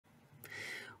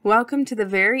Welcome to the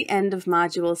very end of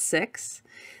Module 6.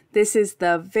 This is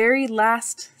the very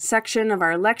last section of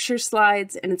our lecture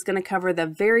slides, and it's going to cover the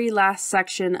very last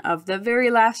section of the very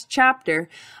last chapter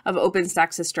of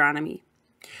OpenStax Astronomy.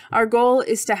 Our goal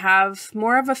is to have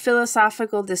more of a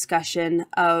philosophical discussion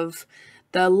of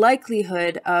the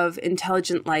likelihood of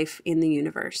intelligent life in the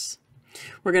universe.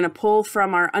 We're going to pull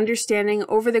from our understanding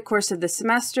over the course of the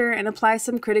semester and apply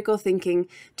some critical thinking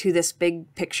to this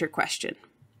big picture question.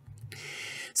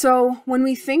 So when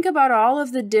we think about all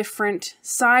of the different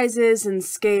sizes and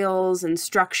scales and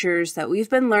structures that we've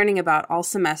been learning about all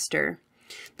semester,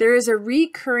 there is a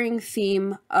recurring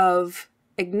theme of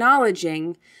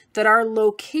acknowledging that our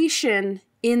location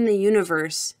in the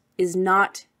universe is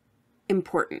not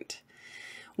important.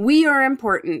 We are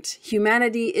important,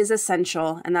 humanity is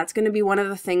essential, and that's going to be one of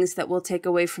the things that we'll take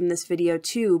away from this video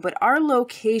too, but our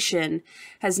location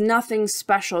has nothing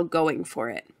special going for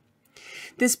it.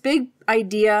 This big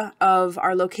idea of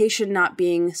our location not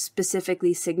being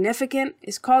specifically significant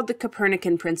is called the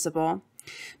Copernican principle,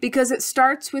 because it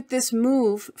starts with this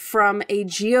move from a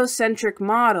geocentric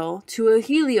model to a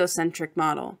heliocentric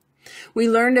model. We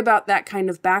learned about that kind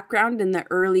of background in the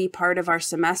early part of our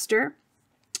semester,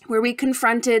 where we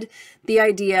confronted the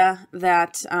idea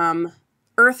that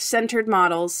Earth-centered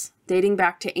models, dating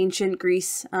back to ancient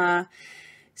Greece,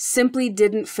 simply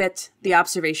didn't fit the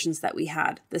observations that we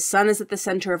had. The sun is at the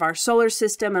center of our solar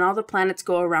system and all the planets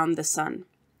go around the sun.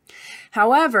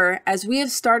 However, as we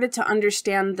have started to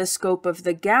understand the scope of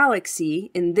the galaxy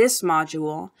in this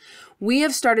module, we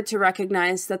have started to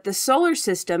recognize that the solar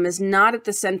system is not at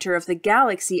the center of the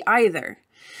galaxy either.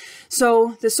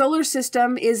 So the solar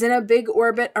system is in a big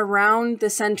orbit around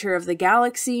the center of the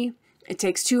galaxy. It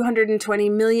takes 220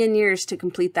 million years to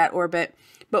complete that orbit,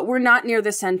 but we're not near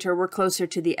the center, we're closer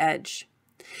to the edge.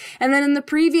 And then in the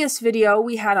previous video,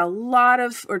 we had a lot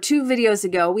of, or 2 videos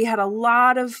ago, we had a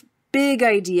lot of big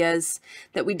ideas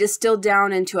that we distilled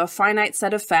down into a finite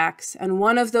set of facts. And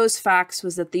one of those facts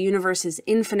was that the universe is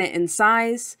infinite in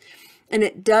size, and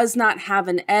it does not have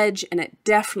an edge, and it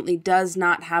definitely does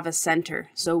not have a center.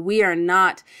 So we are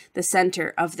not the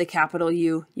center of the capital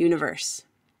U universe.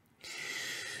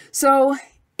 So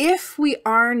if we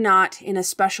are not in a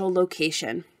special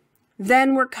location,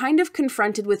 then we're kind of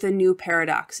confronted with a new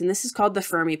paradox, and this is called the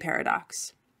Fermi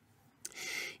paradox.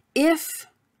 If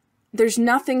there's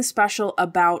nothing special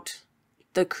about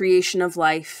the creation of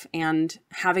life and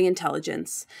having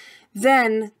intelligence,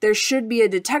 then there should be a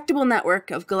detectable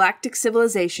network of galactic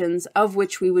civilizations of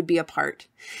which we would be a part.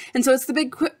 And so it's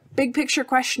the big picture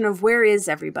question of where is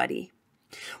everybody?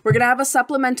 We're going to have a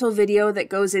supplemental video that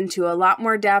goes into a lot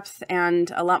more depth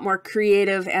and a lot more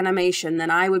creative animation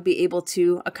than I would be able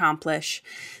to accomplish,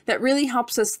 that really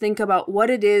helps us think about what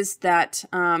it is that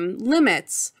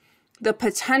limits the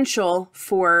potential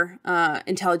for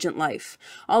intelligent life.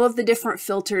 All of the different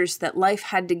filters that life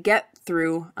had to get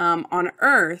through on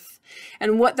Earth,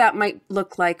 and what that might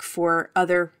look like for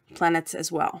other planets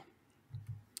as well.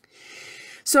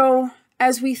 So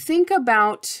as we think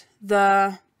about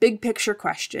the big picture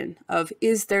question of,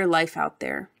 is there life out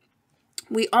there?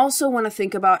 We also want to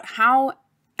think about how,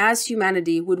 as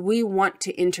humanity, would we want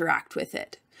to interact with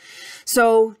it?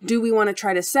 So do we want to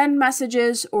try to send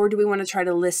messages, or do we want to try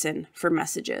to listen for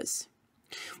messages?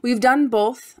 We've done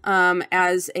both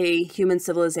as a human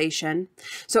civilization.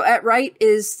 So at right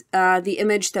is the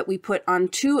image that we put on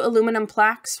 2 aluminum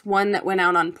plaques, one that went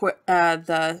out on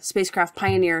the spacecraft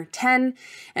Pioneer 10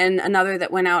 and another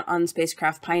that went out on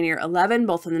spacecraft Pioneer 11,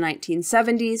 both in the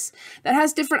 1970s. That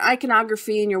has different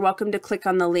iconography, and you're welcome to click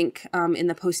on the link in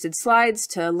the posted slides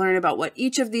to learn about what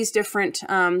each of these different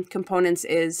components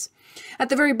is. At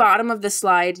the very bottom of the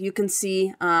slide, you can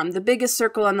see the biggest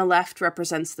circle on the left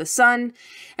represents the sun,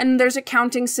 and there's a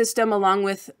counting system along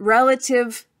with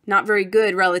relative, not very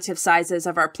good relative sizes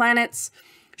of our planets,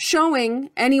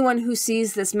 showing anyone who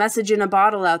sees this message in a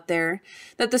bottle out there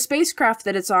that the spacecraft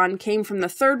that it's on came from the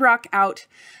 3rd rock out,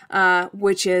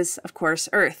 which is, of course,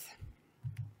 Earth.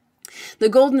 The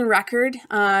golden record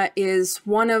is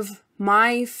one of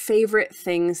my favorite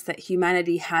things that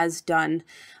humanity has done,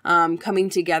 coming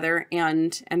together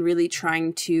and really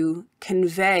trying to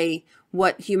convey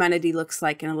what humanity looks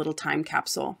like in a little time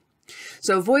capsule.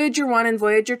 So Voyager 1 and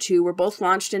Voyager 2 were both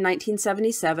launched in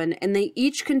 1977, and they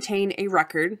each contain a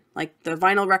record, like the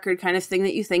vinyl record kind of thing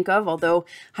that you think of, although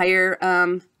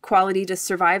higher quality to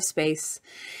survive space.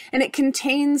 And it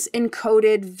contains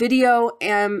encoded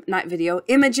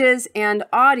images and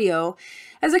audio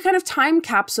as a kind of time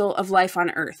capsule of life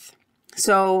on Earth.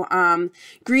 So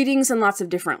greetings in lots of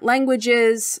different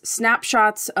languages,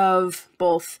 snapshots of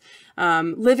both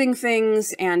living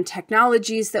things and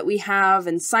technologies that we have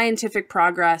and scientific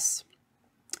progress.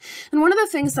 And one of the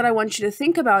things that I want you to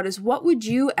think about is, what would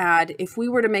you add if we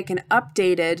were to make an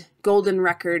updated golden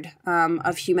record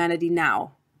of humanity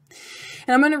now?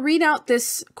 And I'm going to read out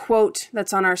this quote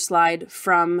that's on our slide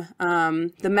from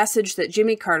the message that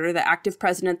Jimmy Carter, the active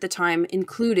president at the time,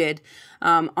 included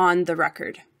on the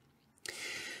record.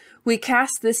 We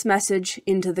cast this message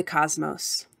into the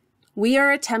cosmos. We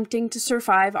are attempting to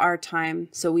survive our time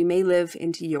so we may live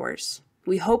into yours.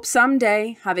 We hope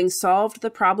someday, having solved the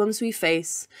problems we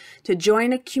face, to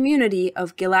join a community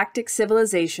of galactic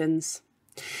civilizations.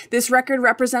 This record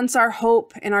represents our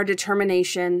hope and our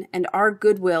determination and our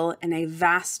goodwill in a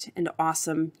vast and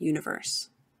awesome universe.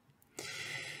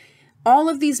 All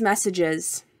of these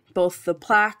messages, both the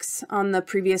plaques on the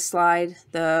previous slide,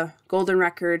 the golden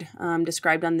record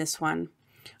described on this one,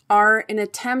 are an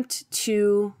attempt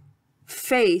to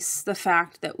face the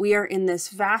fact that we are in this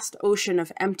vast ocean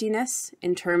of emptiness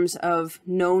in terms of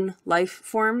known life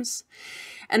forms,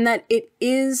 and that it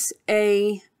is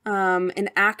an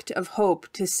act of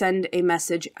hope to send a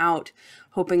message out,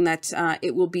 hoping that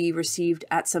it will be received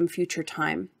at some future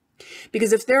time.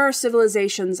 Because if there are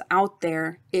civilizations out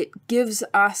there, it gives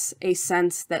us a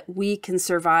sense that we can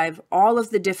survive all of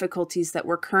the difficulties that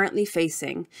we're currently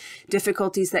facing,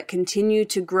 difficulties that continue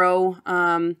to grow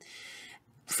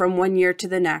from one year to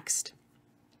the next,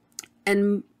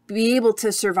 and be able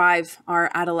to survive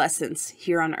our adolescence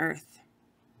here on Earth.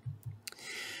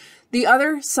 The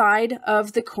other side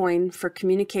of the coin for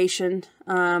communication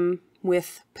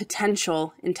with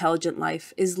potential intelligent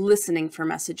life is listening for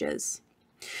messages.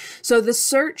 So the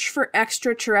Search for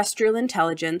Extraterrestrial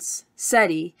Intelligence,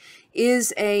 SETI,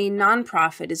 is a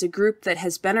nonprofit, is a group that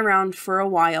has been around for a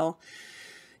while,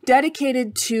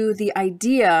 dedicated to the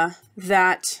idea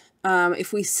that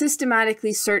if we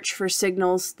systematically search for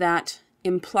signals that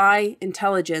imply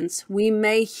intelligence, we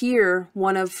may hear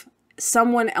one of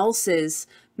someone else's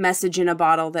message in a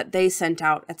bottle that they sent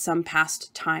out at some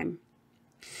past time.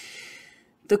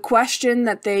 The question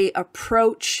that they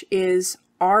approach is,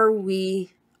 are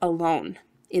we alone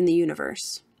in the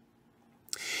universe?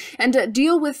 And to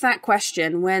deal with that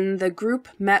question, when the group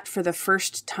met for the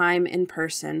first time in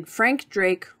person, Frank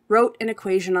Drake wrote an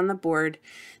equation on the board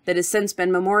that has since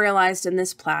been memorialized in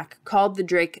this plaque called the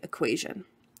Drake equation.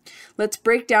 Let's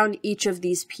break down each of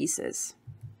these pieces.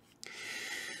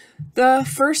 The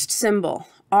first symbol,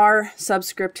 R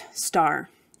subscript star,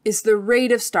 is the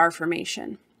rate of star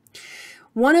formation.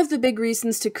 One of the big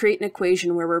reasons to create an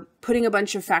equation where we're putting a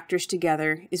bunch of factors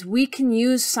together is we can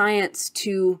use science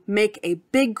to make a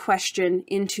big question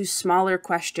into smaller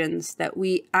questions that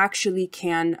we actually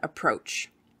can approach.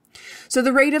 So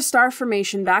the rate of star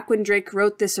formation, back when Drake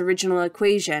wrote this original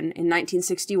equation in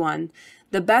 1961,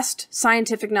 the best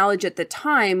scientific knowledge at the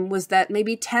time was that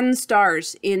maybe 10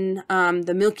 stars in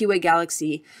the Milky Way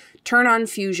galaxy turn on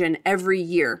fusion every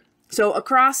year. So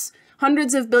across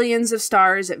hundreds of billions of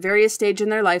stars at various stages in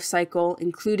their life cycle,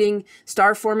 including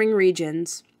star-forming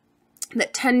regions,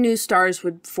 that 10 new stars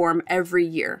would form every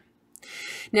year.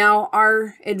 Now,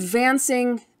 our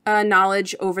advancing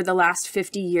knowledge over the last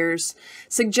 50 years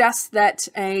suggests that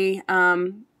a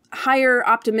higher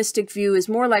optimistic view is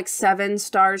more like 7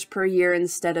 stars per year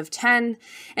instead of 10.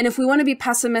 And if we want to be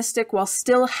pessimistic while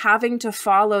still having to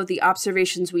follow the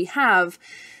observations we have,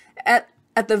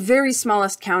 at the very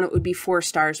smallest count, it would be 4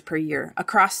 stars per year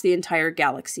across the entire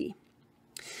galaxy.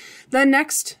 The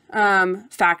next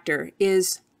factor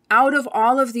is, out of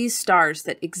all of these stars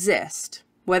that exist,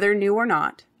 whether new or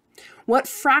not, what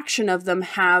fraction of them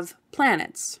have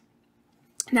planets?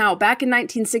 Now, back in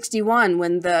 1961,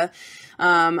 when the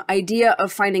idea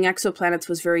of finding exoplanets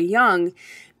was very young,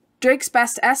 Drake's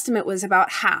best estimate was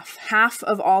about half. Half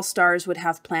of all stars would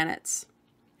have planets.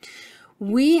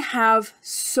 We have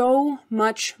so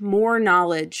much more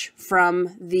knowledge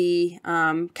from the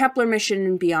Kepler mission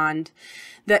and beyond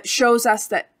that shows us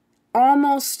that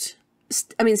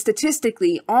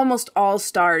statistically, almost all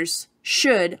stars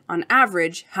should, on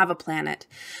average, have a planet.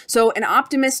 So an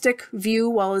optimistic view,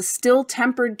 while is still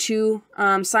tempered to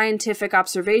scientific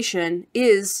observation,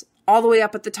 is all the way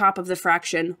up at the top of the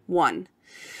fraction 1.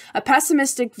 A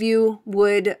pessimistic view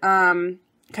would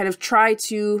kind of try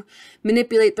to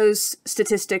manipulate those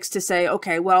statistics to say,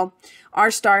 okay, well,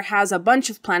 our star has a bunch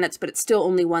of planets, but it's still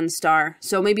only 1 star.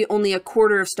 So maybe only a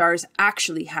quarter of stars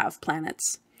actually have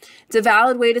planets. It's a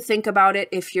valid way to think about it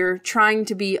if you're trying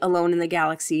to be alone in the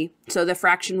galaxy. So the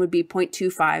fraction would be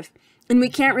 0.25. And we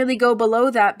can't really go below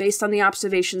that based on the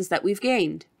observations that we've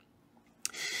gained.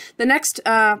 The next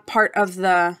part of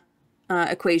the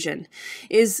equation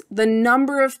is the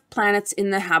number of planets in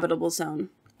the habitable zone,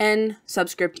 n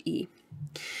subscript e.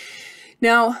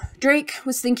 Now, Drake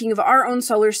was thinking of our own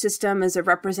solar system as a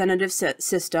representative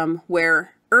system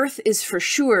where Earth is for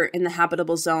sure in the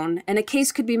habitable zone, and a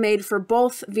case could be made for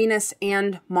both Venus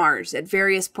and Mars at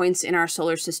various points in our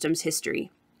solar system's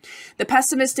history. The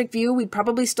pessimistic view, we'd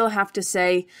probably still have to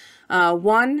say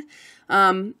one,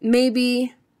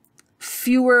 maybe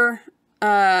fewer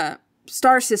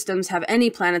star systems have any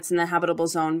planets in the habitable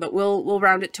zone, but we'll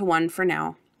round it to one for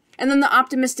now. And then the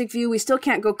optimistic view, we still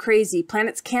can't go crazy.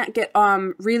 Planets can't get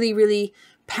really, really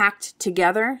packed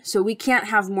together. So we can't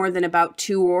have more than about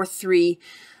 2 or 3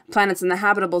 planets in the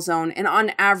habitable zone. And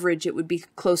on average, it would be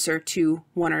closer to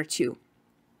 1 or 2.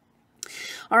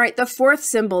 All right, the fourth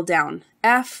symbol down,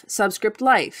 F subscript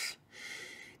life.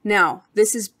 Now,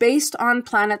 this is based on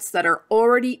planets that are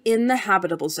already in the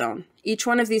habitable zone. Each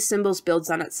one of these symbols builds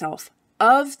on itself.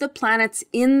 Of the planets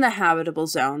in the habitable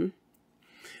zone,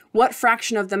 what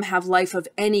fraction of them have life of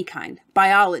any kind,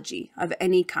 biology of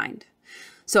any kind?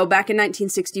 So back in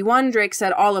 1961, Drake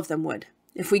said all of them would.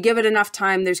 If we give it enough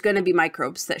time, there's going to be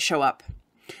microbes that show up.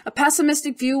 A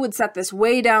pessimistic view would set this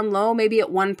way down low, maybe at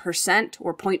 1%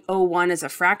 or 0.01 as a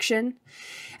fraction.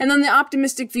 And then the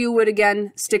optimistic view would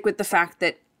again stick with the fact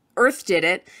that Earth did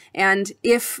it, and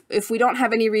if we don't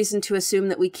have any reason to assume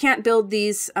that we can't build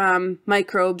these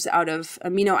microbes out of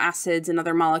amino acids and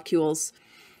other molecules,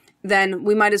 then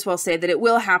we might as well say that it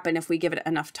will happen if we give it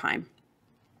enough time.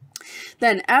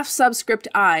 Then F subscript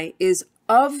I is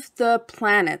of the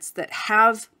planets that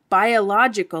have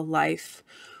biological life,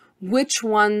 which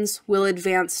ones will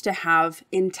advance to have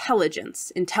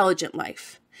intelligence, intelligent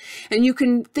life. And you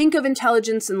can think of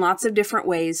intelligence in lots of different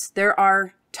ways. There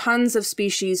are tons of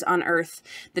species on Earth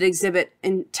that exhibit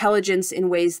intelligence in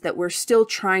ways that we're still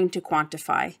trying to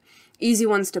quantify. Easy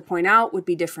ones to point out would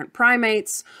be different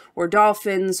primates, or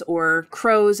dolphins, or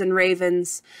crows and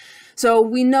ravens. So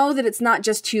we know that it's not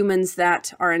just humans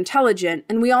that are intelligent,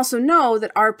 and we also know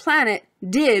that our planet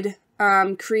did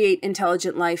create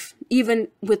intelligent life, even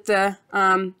with the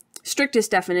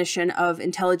strictest definition of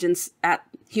intelligence at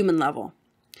human level.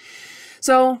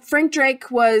 So Frank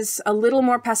Drake was a little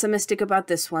more pessimistic about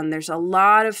this one. There's a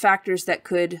lot of factors that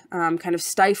could kind of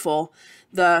stifle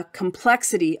the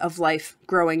complexity of life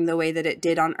growing the way that it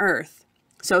did on Earth.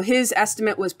 So his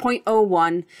estimate was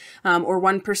 0.01 or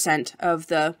 1% of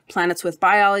the planets with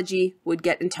biology would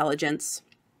get intelligence.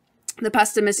 The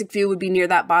pessimistic view would be near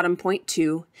that bottom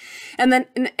 0.2. And then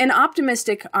an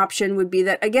optimistic option would be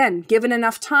that, again, given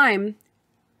enough time,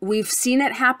 we've seen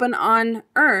it happen on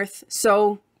Earth,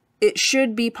 so it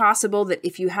should be possible that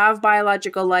if you have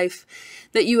biological life,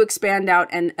 that you expand out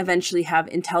and eventually have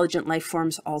intelligent life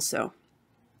forms also.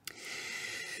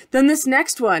 Then this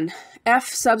next one, F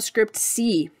subscript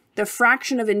C, the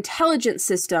fraction of intelligent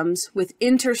systems with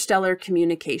interstellar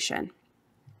communication.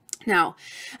 Now,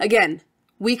 again,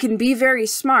 we can be very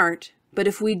smart, but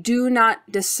if we do not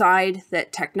decide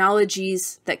that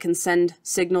technologies that can send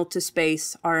signal to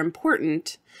space are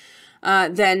important,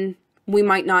 then we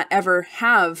might not ever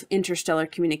have interstellar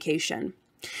communication.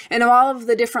 And of all of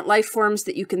the different life forms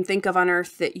that you can think of on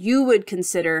Earth that you would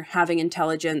consider having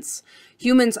intelligence,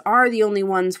 humans are the only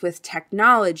ones with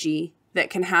technology that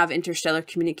can have interstellar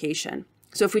communication.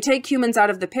 So if we take humans out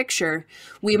of the picture,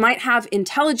 we might have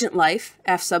intelligent life,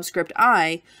 F subscript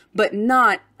I, but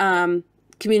not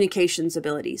communications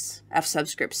abilities, F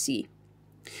subscript C.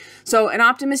 So an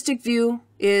optimistic view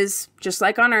is just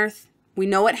like on Earth. We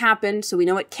know it happened, so we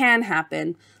know it can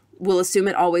happen. We'll assume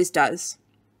it always does.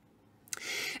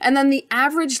 And then the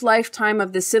average lifetime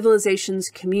of the civilization's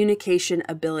communication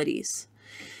abilities.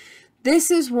 This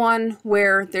is one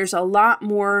where there's a lot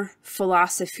more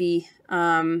philosophy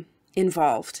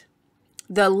involved.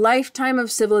 The lifetime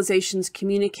of civilization's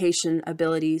communication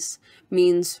abilities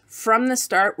means from the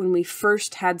start, when we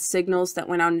first had signals that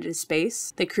went out into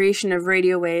space, the creation of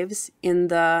radio waves in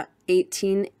the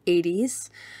 1880s,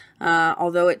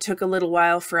 although it took a little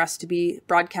while for us to be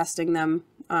broadcasting them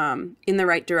in the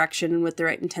right direction and with the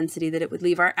right intensity that it would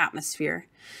leave our atmosphere.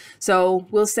 So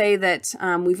we'll say that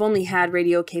we've only had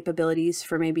radio capabilities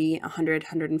for maybe 100,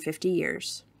 150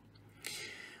 years.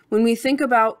 When we think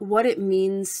about what it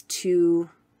means to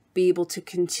be able to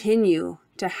continue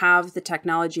to have the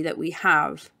technology that we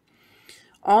have,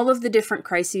 all of the different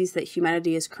crises that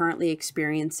humanity is currently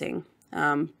experiencing,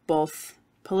 both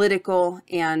political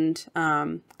and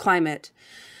climate,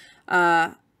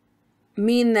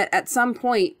 mean that at some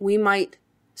point we might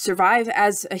survive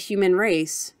as a human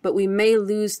race, but we may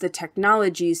lose the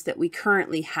technologies that we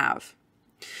currently have.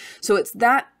 So it's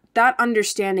that that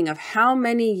understanding of how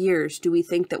many years do we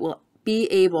think that we'll be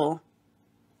able,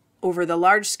 over the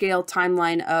large scale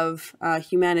timeline of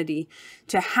humanity,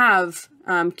 to have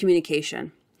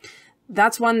communication.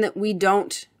 That's one that we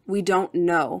don't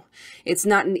know. It's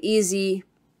not an easy,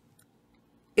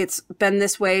 it's been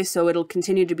this way, so it'll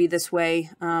continue to be this way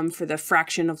for the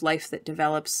fraction of life that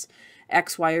develops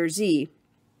X, Y, or Z.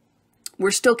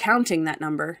 We're still counting that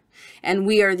number, and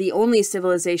we are the only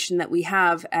civilization that we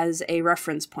have as a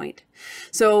reference point.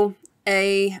 So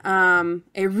a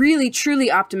really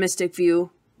truly optimistic view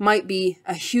might be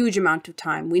a huge amount of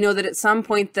time. We know that at some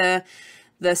point the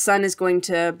sun is going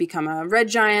to become a red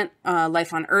giant,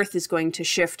 life on Earth is going to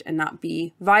shift and not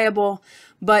be viable,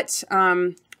 but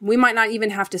we might not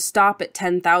even have to stop at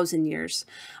 10,000 years.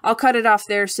 I'll cut it off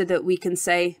there so that we can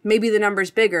say maybe the number's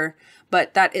bigger,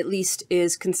 but that at least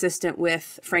is consistent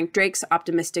with Frank Drake's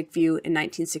optimistic view in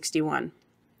 1961.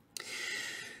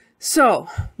 So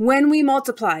when we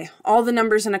multiply all the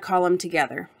numbers in a column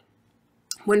together,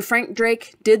 when Frank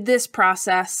Drake did this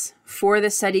process for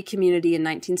the SETI community in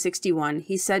 1961,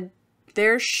 he said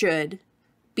there should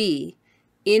be,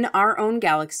 in our own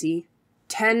galaxy,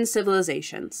 10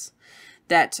 civilizations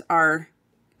that are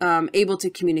able to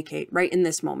communicate right in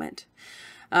this moment.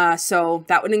 So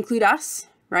that would include us,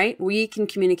 right? We can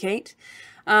communicate,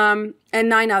 and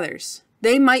 9 others.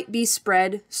 They might be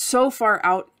spread so far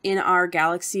out in our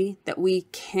galaxy that we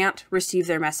can't receive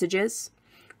their messages.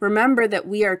 Remember that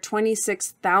we are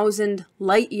 26,000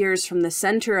 light years from the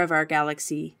center of our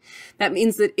galaxy. That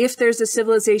means that if there's a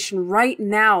civilization right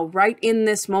now, right in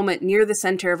this moment, near the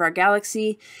center of our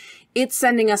galaxy, it's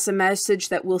sending us a message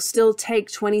that will still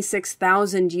take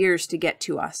 26,000 years to get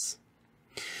to us.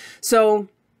 So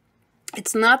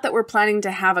it's not that we're planning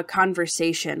to have a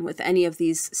conversation with any of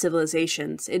these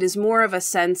civilizations. It is more of a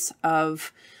sense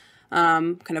of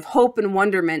kind of hope and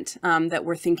wonderment that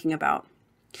we're thinking about.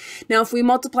 Now, if we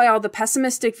multiply all the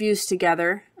pessimistic views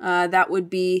together, that would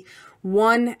be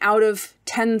 1 out of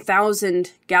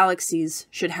 10,000 galaxies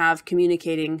should have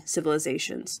communicating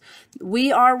civilizations.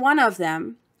 We are one of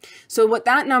them. So what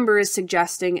that number is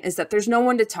suggesting is that there's no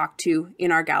one to talk to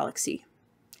in our galaxy.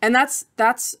 And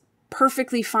that's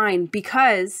perfectly fine,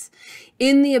 because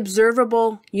in the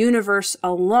observable universe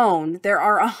alone, there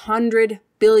are 100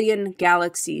 billion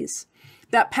galaxies.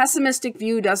 That pessimistic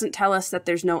view doesn't tell us that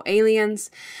there's no aliens.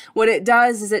 What it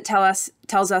does is it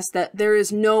tells us that there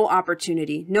is no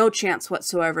opportunity, no chance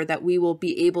whatsoever that we will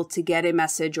be able to get a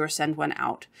message or send one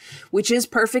out, which is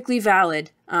perfectly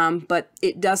valid, but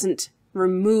it doesn't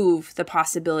remove the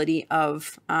possibility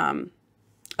of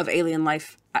alien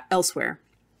life elsewhere.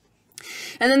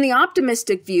 And then the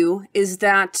optimistic view is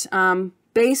that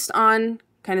based on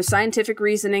kind of scientific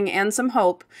reasoning and some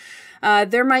hope,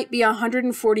 there might be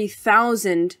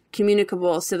 140,000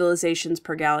 communicable civilizations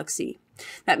per galaxy.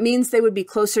 That means they would be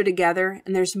closer together,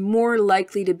 and there's more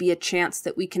likely to be a chance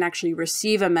that we can actually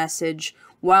receive a message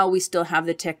while we still have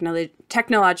the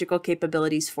technological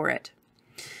capabilities for it.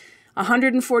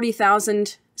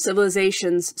 140,000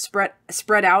 civilizations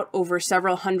spread out over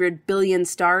several hundred billion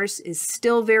stars is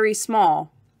still very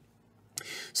small.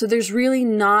 So there's really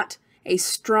not a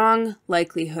strong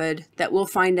likelihood that we'll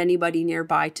find anybody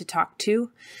nearby to talk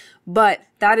to, but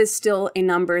that is still a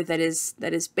number that is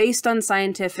based on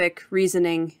scientific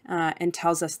reasoning and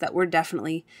tells us that we're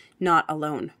definitely not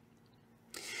alone.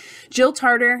 Jill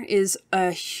Tarter is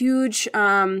a huge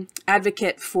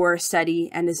advocate for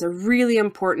SETI and is a really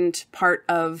important part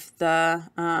of the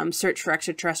search for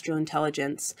extraterrestrial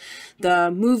intelligence.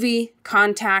 The movie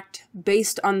Contact,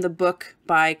 based on the book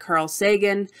by Carl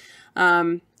Sagan,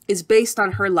 is based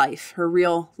on her life, her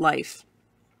real life.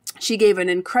 She gave an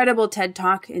incredible TED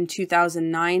Talk in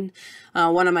 2009,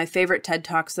 one of my favorite TED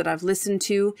Talks that I've listened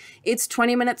to. It's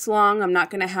 20 minutes long. I'm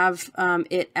not going to have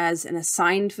it as an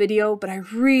assigned video, but I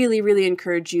really, really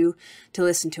encourage you to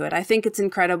listen to it. I think it's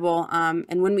incredible,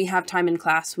 and when we have time in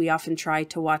class, we often try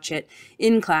to watch it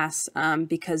in class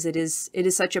because it is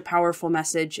such a powerful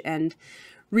message and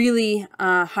really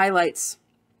highlights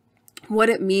what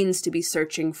it means to be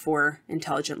searching for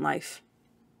intelligent life.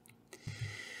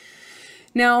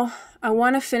 Now, I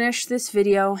want to finish this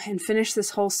video and finish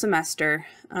this whole semester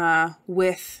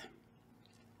with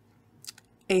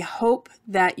a hope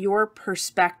that your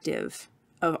perspective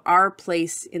of our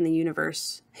place in the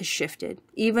universe has shifted,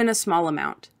 even a small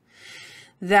amount.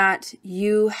 That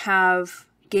you have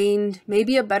gained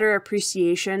maybe a better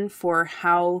appreciation for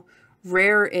how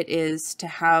rare it is to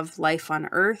have life on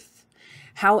Earth,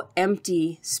 how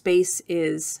empty space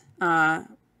is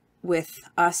with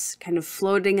us kind of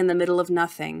floating in the middle of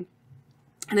nothing.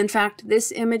 And in fact,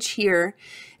 this image here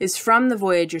is from the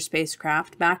Voyager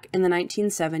spacecraft back in the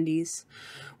 1970s,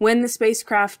 when the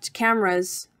spacecraft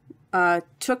cameras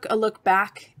took a look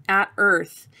back at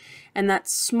Earth, and that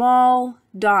small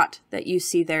dot that you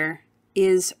see there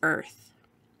is Earth.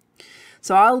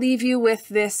 So I'll leave you with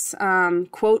this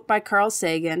quote by Carl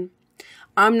Sagan.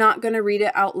 I'm not going to read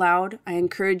it out loud. I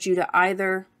encourage you to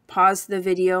either pause the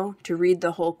video to read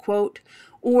the whole quote,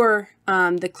 or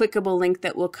the clickable link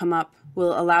that will come up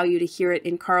will allow you to hear it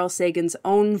in Carl Sagan's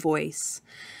own voice.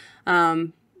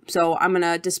 So I'm going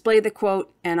to display the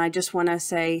quote, and I just want to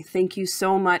say thank you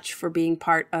so much for being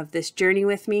part of this journey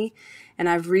with me, and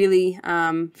I've really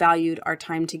valued our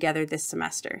time together this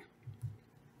semester.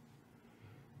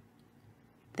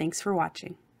 Thanks for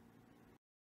watching.